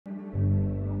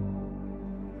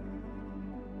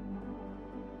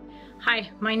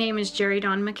Hi, my name is Jerry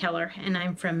Dawn McKellar, and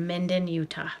I'm from Minden,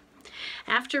 Utah.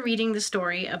 After reading the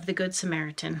story of the Good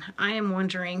Samaritan, I am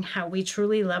wondering how we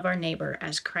truly love our neighbor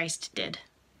as Christ did.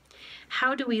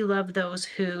 How do we love those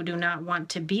who do not want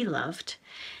to be loved?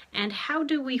 And how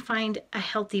do we find a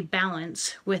healthy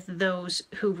balance with those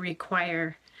who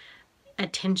require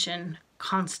attention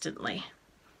constantly?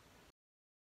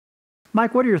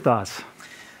 Mike, what are your thoughts?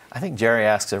 I think Jerry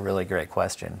asks a really great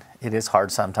question. It is hard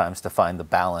sometimes to find the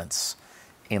balance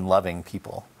in loving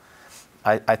people.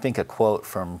 I think a quote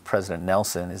from President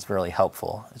Nelson is really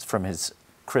helpful. It's from his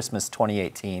Christmas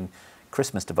 2018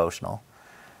 Christmas devotional.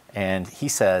 And he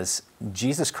says,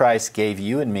 Jesus Christ gave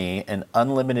you and me an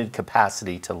unlimited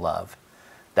capacity to love.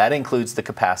 That includes the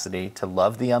capacity to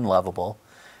love the unlovable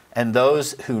and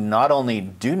those who not only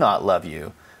do not love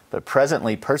you, but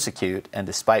presently persecute and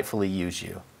despitefully use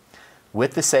you.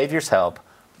 With the Savior's help,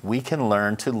 we can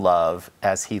learn to love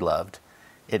as he loved.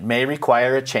 It may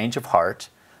require a change of heart,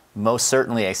 most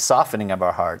certainly a softening of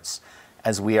our hearts,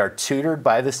 as we are tutored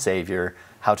by the Savior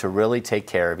how to really take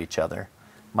care of each other.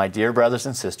 My dear brothers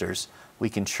and sisters, we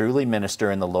can truly minister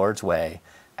in the Lord's way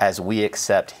as we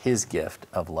accept his gift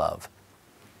of love.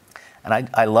 And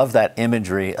I love that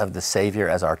imagery of the Savior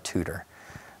as our tutor.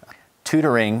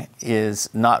 Tutoring is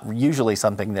not usually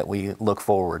something that we look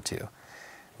forward to.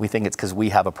 We think it's because we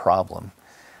have a problem.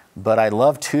 But I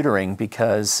love tutoring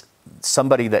because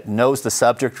somebody that knows the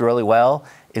subject really well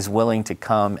is willing to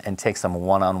come and take some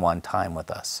one-on-one time with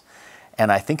us.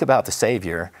 And I think about the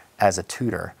Savior as a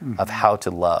tutor of how to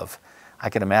love.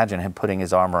 I can imagine him putting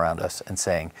his arm around us and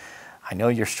saying, I know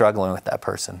you're struggling with that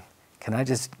person. Can I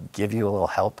just give you a little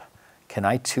help? Can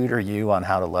I tutor you on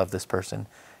how to love this person?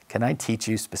 Can I teach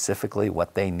you specifically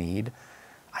what they need?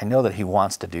 I know that he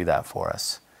wants to do that for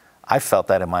us. I felt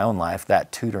that in my own life,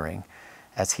 that tutoring,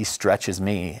 as he stretches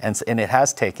me. And it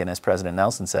has taken, as President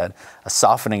Nelson said, a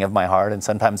softening of my heart and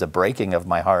sometimes a breaking of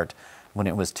my heart when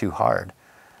it was too hard.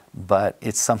 But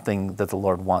it's something that the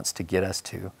Lord wants to get us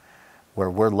to, where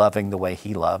we're loving the way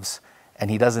he loves. And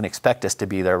he doesn't expect us to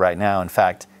be there right now. In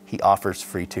fact, he offers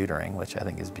free tutoring, which I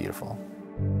think is beautiful.